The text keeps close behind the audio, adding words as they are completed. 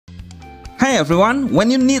Hey everyone, when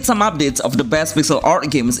you need some updates of the best pixel art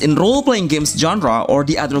games in role-playing games genre or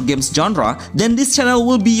the other games genre, then this channel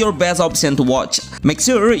will be your best option to watch. Make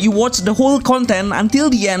sure you watch the whole content until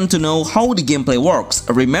the end to know how the gameplay works.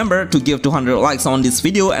 Remember to give 200 likes on this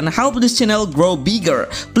video and help this channel grow bigger.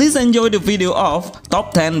 Please enjoy the video of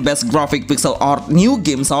Top 10 Best Graphic Pixel Art New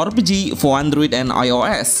Games RPG for Android and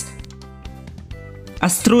iOS.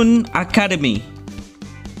 Astrun Academy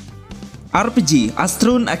RPG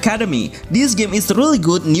Astrun Academy. This game is really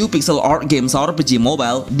good new pixel art games RPG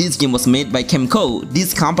mobile. This game was made by Kemco.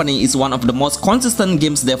 This company is one of the most consistent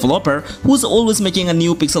games developer who's always making a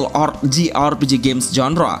new pixel art JRPG games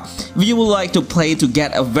genre. If you would like to play to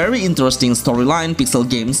get a very interesting storyline pixel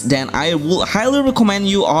games, then I would highly recommend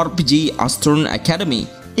you RPG Astrun Academy.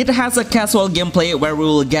 It has a casual gameplay where we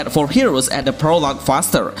will get 4 heroes at the prologue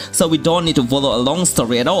faster, so we don't need to follow a long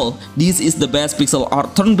story at all. This is the best pixel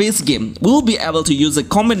art turn-based game. We will be able to use a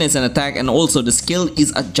combination attack and also the skill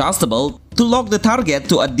is adjustable to lock the target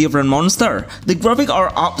to a different monster. The graphics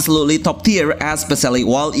are absolutely top tier, especially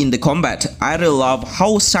while in the combat. I really love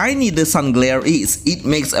how shiny the sun glare is. It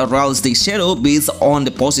makes a realistic shadow based on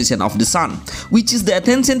the position of the sun, which is the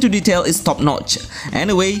attention to detail is top notch.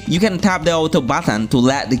 Anyway, you can tap the auto button to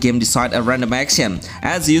let the game decide a random action.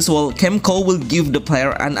 As usual, Kemco will give the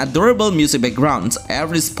player an adorable music background.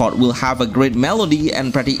 Every spot will have a great melody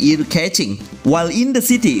and pretty ear-catching. While in the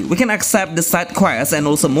city, we can accept the side quests and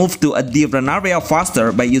also move to a different area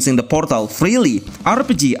faster by using the portal freely.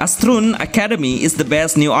 RPG Astrun Academy is the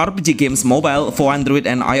best new RPG games mobile for Android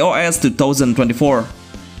and iOS 2024.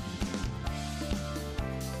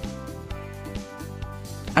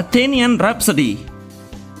 Athenian Rhapsody.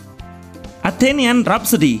 Athenian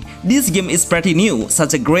Rhapsody. This game is pretty new,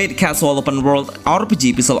 such a great casual open world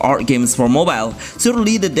RPG pixel art games for mobile.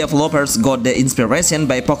 Surely the developers got the inspiration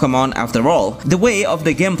by Pokemon after all. The way of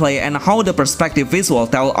the gameplay and how the perspective visual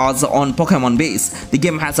tell us on Pokemon base. The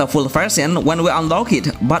game has a full version when we unlock it,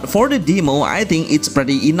 but for the demo I think it's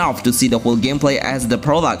pretty enough to see the whole gameplay as the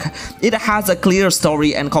prologue. It has a clear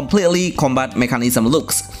story and completely combat mechanism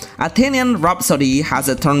looks. Athenian Rhapsody has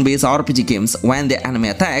a turn-based RPG games. When the enemy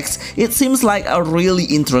attacks, it seems like a really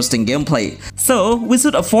interesting gameplay. So we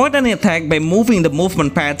should avoid any attack by moving the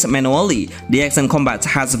movement pads manually. The action combat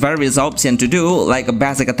has various options to do, like a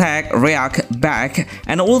basic attack, react, back,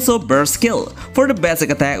 and also burst skill. For the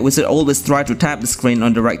basic attack, we should always try to tap the screen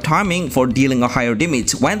on the right timing for dealing a higher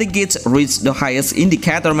damage when the gauge reach the highest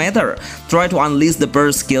indicator meter. Try to unleash the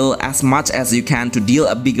burst skill as much as you can to deal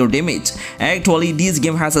a bigger damage. Actually, this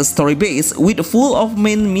game has a story base with full of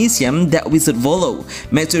main mission that we should follow.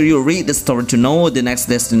 Make sure you read the story to know the next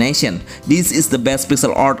destination. This is the best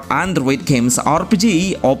pixel art Android games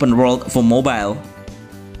RPG open world for mobile.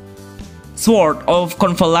 Sword of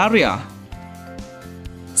Convallaria.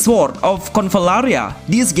 Sword of Convallaria.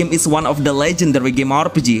 This game is one of the legendary game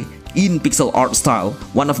RPG in pixel art style,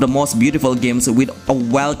 one of the most beautiful games with a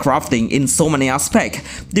well crafting in so many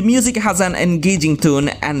aspects. The music has an engaging tune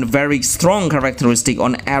and very strong characteristic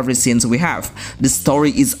on every scene we have. The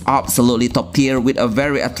story is absolutely top tier with a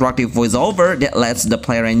very attractive voiceover that lets the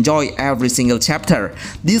player enjoy every single chapter.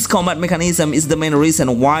 This combat mechanism is the main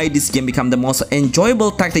reason why this game became the most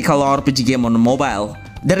enjoyable tactical RPG game on mobile.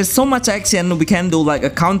 There is so much action we can do, like a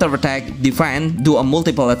counter attack, defend, do a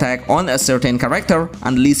multiple attack on a certain character,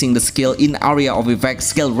 unleashing the skill in area of effect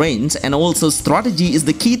skill range, and also strategy is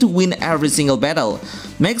the key to win every single battle.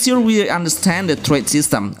 Make sure we understand the trade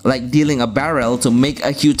system, like dealing a barrel to make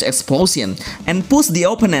a huge explosion, and push the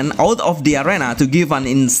opponent out of the arena to give an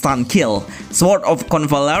instant kill. Sword of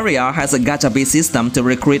Convallaria has a gacha-based system to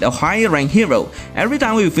recruit a high rank hero. Every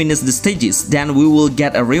time we finish the stages, then we will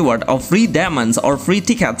get a reward of free diamonds or free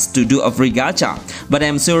tickets to do a free gacha. But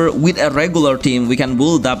I'm sure with a regular team we can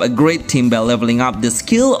build up a great team by leveling up the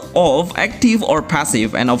skill of active or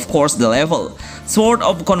passive and of course the level. Sword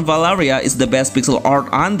of Convallaria is the best pixel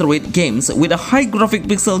art Android games with a high graphic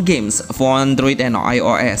pixel games for Android and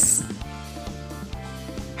iOS.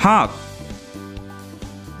 Hack.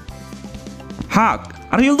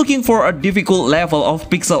 Are you looking for a difficult level of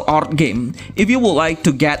pixel art game? If you would like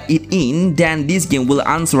to get it in, then this game will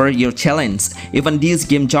answer your challenge. Even this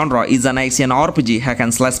game genre is an action RPG hack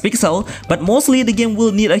and slash pixel, but mostly the game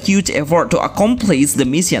will need a huge effort to accomplish the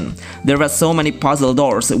mission. There are so many puzzle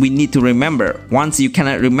doors we need to remember. Once you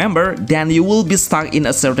cannot remember, then you will be stuck in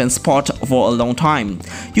a certain spot for a long time.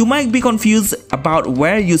 You might be confused about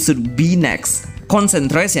where you should be next.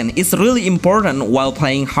 Concentration is really important while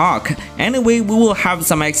playing Hack. Anyway, we will have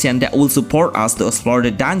some action that will support us to explore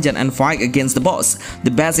the dungeon and fight against the boss.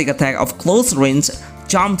 The basic attack of close range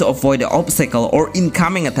jump to avoid the obstacle or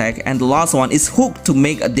incoming attack, and the last one is hook to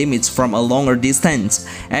make a damage from a longer distance.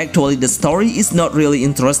 Actually, the story is not really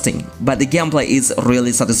interesting, but the gameplay is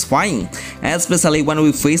really satisfying, especially when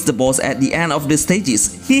we face the boss at the end of the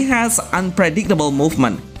stages. He has unpredictable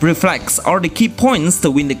movement. Reflex are the key points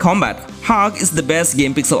to win the combat. Hug is the best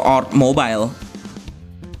game pixel art mobile.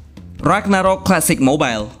 Ragnarok Classic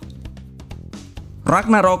Mobile.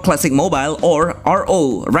 Ragnarok Classic Mobile, or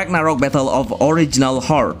RO, Ragnarok Battle of Original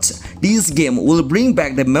Hearts. This game will bring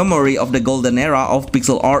back the memory of the golden era of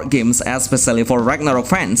pixel art games, especially for Ragnarok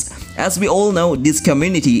fans. As we all know, this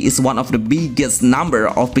community is one of the biggest number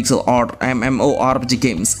of pixel art MMORPG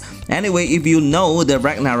games. Anyway, if you know the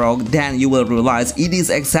Ragnarok, then you will realize it is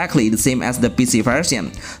exactly the same as the PC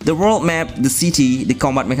version. The world map, the city, the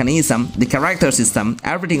combat mechanism, the character system,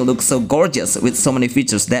 everything looks so gorgeous with so many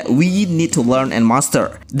features that we need to learn and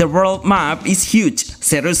master. The world map is huge.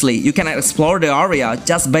 Seriously, you cannot explore the area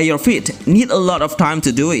just by your feet. Need a lot of time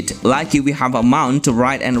to do it. Lucky we have a mount to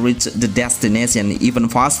ride and reach the destination even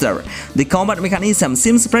faster. The combat mechanism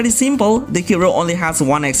seems pretty simple. The hero only has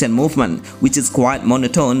one action movement, which is quite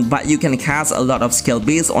monotone, but you can cast a lot of skill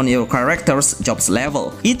based on your character's jobs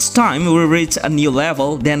level. Each time we reach a new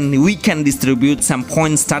level, then we can distribute some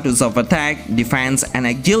point status of attack, defense, and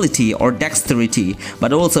agility or dexterity,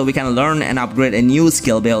 but also we can learn and upgrade a new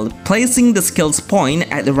skill build, placing the skills point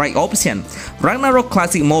at the right option. Ragnarok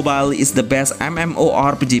Classic Mobile is the best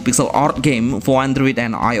MMORPG pixel art game for Android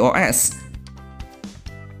and iOS.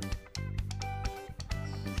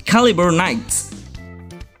 Caliber Knights.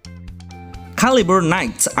 Caliber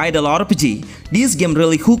Knights Idol RPG. This game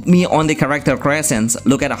really hooked me on the character creations.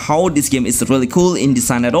 Look at how this game is really cool in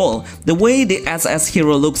design at all. The way the SS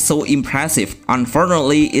hero looks so impressive.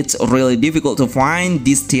 Unfortunately, it's really difficult to find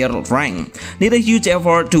this tier rank. Need a huge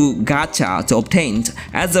effort to gacha to obtain.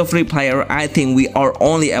 As a free player, I think we are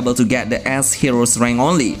only able to get the S heroes rank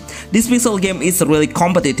only. This pixel game is really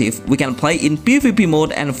competitive. We can play in PvP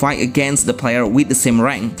mode and fight against the player with the same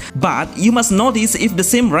rank. But you must notice, if the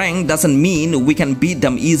same rank doesn't mean we can beat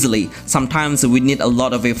them easily. Sometimes we need a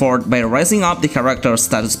lot of effort by raising up the character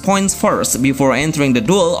status points first before entering the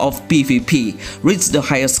duel of PvP. Reach the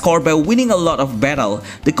highest score by winning a lot of battle.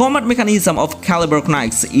 The combat mechanism of Caliber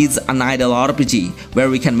Knights is an idle RPG,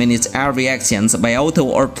 where we can manage our reactions by auto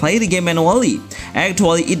or play the game manually.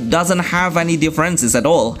 Actually, it doesn't have any differences at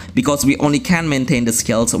all, because we only can maintain the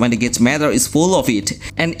skills when the gauge meter is full of it,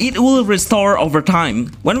 and it will restore over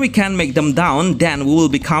time. When we can make them down, then we will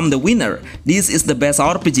become the winner. This is the best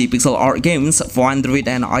RPG pixel art games for Android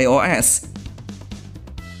and iOS.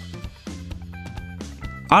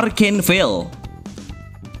 Arcane Veil.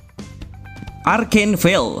 Arcane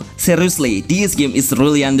Veil. Seriously, this game is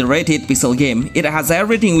really underrated pixel game. It has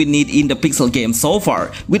everything we need in the pixel game so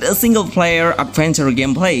far, with a single player adventure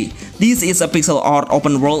gameplay. This is a pixel art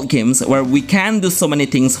open world game where we can do so many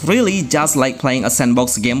things really just like playing a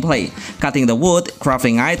sandbox gameplay. Cutting the wood,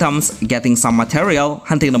 crafting items, getting some material,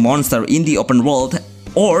 hunting the monster in the open world,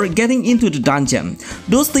 or getting into the dungeon.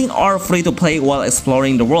 Those things are free to play while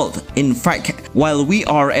exploring the world. In fact, while we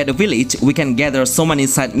are at the village, we can gather so many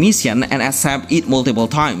side missions and accept it multiple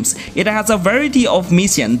times. It has a variety of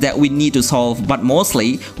missions that we need to solve, but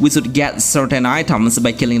mostly we should get certain items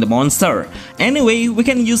by killing the monster. Anyway, we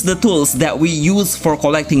can use the tools that we use for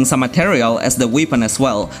collecting some material as the weapon as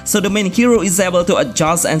well, so the main hero is able to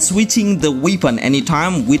adjust and switching the weapon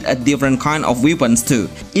anytime with a different kind of weapons too.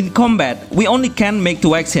 In combat, we only can make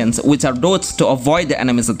two actions, which are dodge to avoid the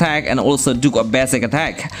enemy's attack and also do a basic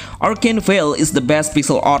attack. Arcane Veil is the best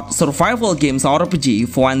pixel art survival games RPG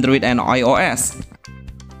for Android and iOS.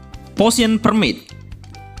 Potion Permit.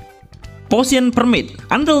 Potion Permit.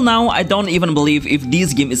 Until now, I don't even believe if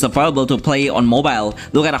this game is available to play on mobile.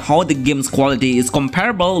 Look at how the game's quality is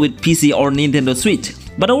comparable with PC or Nintendo Switch.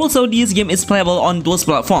 But also, this game is playable on those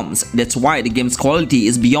platforms. That's why the game's quality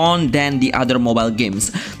is beyond than the other mobile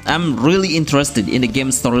games. I'm really interested in the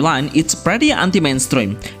game's storyline. It's pretty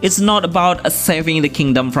anti-mainstream. It's not about saving the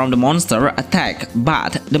kingdom from the monster attack,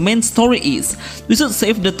 but the main story is we should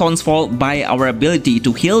save the townsfolk by our ability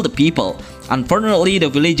to heal the people. Unfortunately, the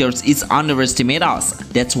villagers is underestimate us.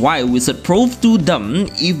 That's why we should prove to them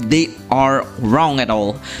if they are wrong at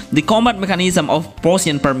all. The combat mechanism of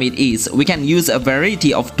Potion Permit is we can use a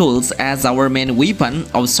variety of tools as our main weapon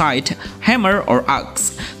outside hammer or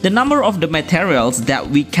axe. The number of the materials that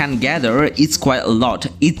we can gather is quite a lot.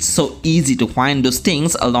 It's so easy to find those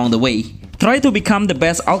things along the way. Try to become the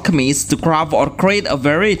best alchemist to craft or create a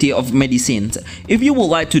variety of medicines. If you would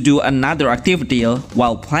like to do another activity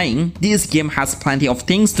while playing, this game has plenty of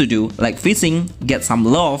things to do, like fishing, get some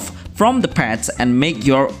love from the pets, and make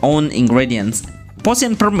your own ingredients.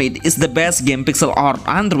 Potion Permit is the best game pixel art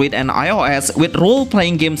Android and iOS with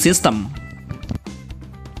role-playing game system.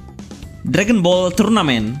 Dragon Ball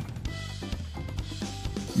Tournament.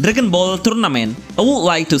 Dragon Ball Tournament. I would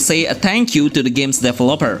like to say a thank you to the game's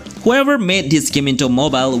developer, whoever made this game into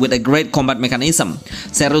mobile with a great combat mechanism.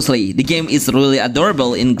 Seriously, the game is really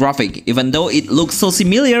adorable in graphic, even though it looks so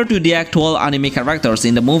similar to the actual anime characters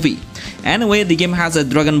in the movie. Anyway, the game has a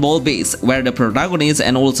Dragon Ball base, where the protagonist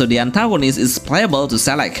and also the antagonist is playable to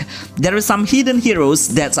select. There is some hidden heroes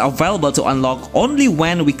that's available to unlock only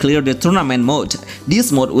when we clear the tournament mode.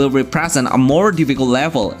 This mode will represent a more difficult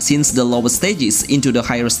level since the lower stages into the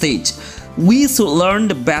higher stage. We should learn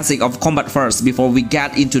the basic of combat first before we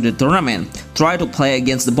get into the tournament. Try to play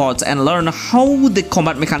against the bots and learn how the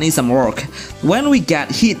combat mechanism work. When we get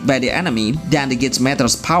hit by the enemy, then the Gauge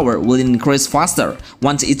Meter's power will increase faster.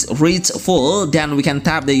 Once it's reached full, then we can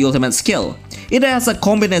tap the ultimate skill. It has a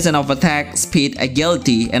combination of attack, speed,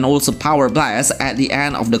 agility, and also power blast at the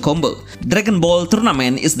end of the combo. Dragon Ball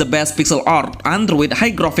Tournament is the best pixel art Android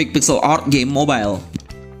high graphic pixel art game mobile.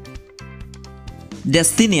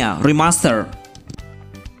 Destinia Remaster.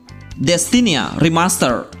 Destinia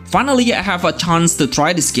Remaster. Finally, I have a chance to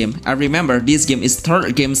try this game. I remember this game is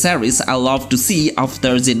third game series I love to see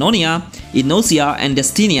after Xenonia, Inosia, and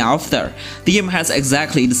Destinia after. The game has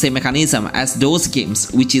exactly the same mechanism as those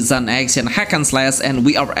games, which is an action hack and slash, and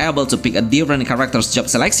we are able to pick a different character's job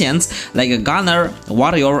selections like a gunner,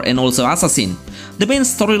 warrior, and also assassin. The main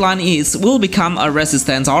storyline is we'll become a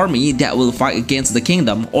resistance army that will fight against the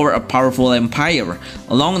kingdom or a powerful empire.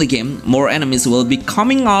 Along the game, more enemies will be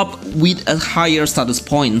coming up with a higher status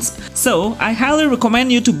points. So, I highly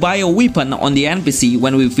recommend you to buy a weapon on the NPC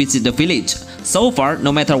when we visit the village. So far,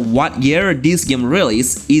 no matter what year this game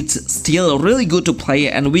released, it's still really good to play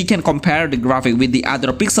and we can compare the graphic with the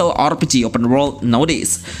other pixel RPG open world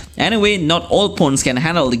nowadays. Anyway, not all phones can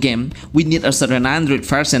handle the game. We need a certain Android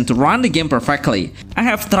version to run the game perfectly. I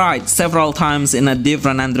have tried several times in a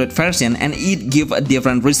different Android version and it gives a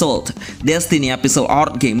different result. Destinia pixel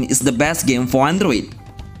art game is the best game for Android.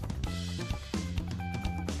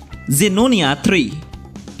 Xenonia 3.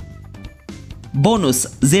 Bonus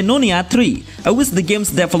Xenonia 3. I wish the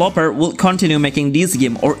game's developer would continue making this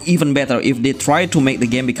game, or even better if they try to make the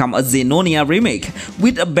game become a Xenonia remake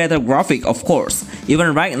with a better graphic, of course.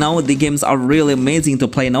 Even right now, the games are really amazing to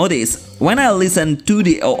play nowadays. When I listen to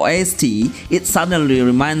the OST, it suddenly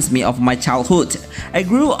reminds me of my childhood. I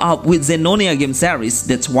grew up with Xenonia game series,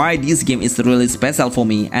 that's why this game is really special for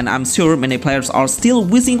me, and I'm sure many players are still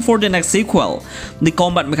wishing for the next sequel. The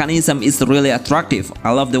combat mechanism is really attractive.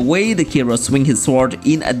 I love the way the hero swings his sword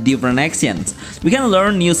in a different actions. We can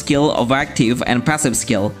learn new skill of active and passive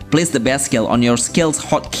skill. Place the best skill on your skill's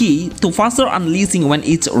hotkey to faster unleashing when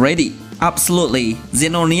it's ready. Absolutely,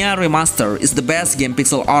 Xenonia Remaster is the best game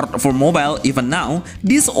pixel art for mobile even now.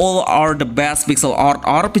 These all are the best pixel art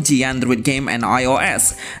RPG Android game and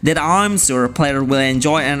iOS that I'm sure players will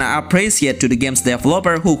enjoy and appreciate to the game's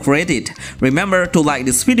developer who created. Remember to like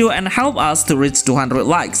this video and help us to reach 200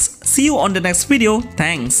 likes. See you on the next video,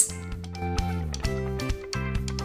 thanks!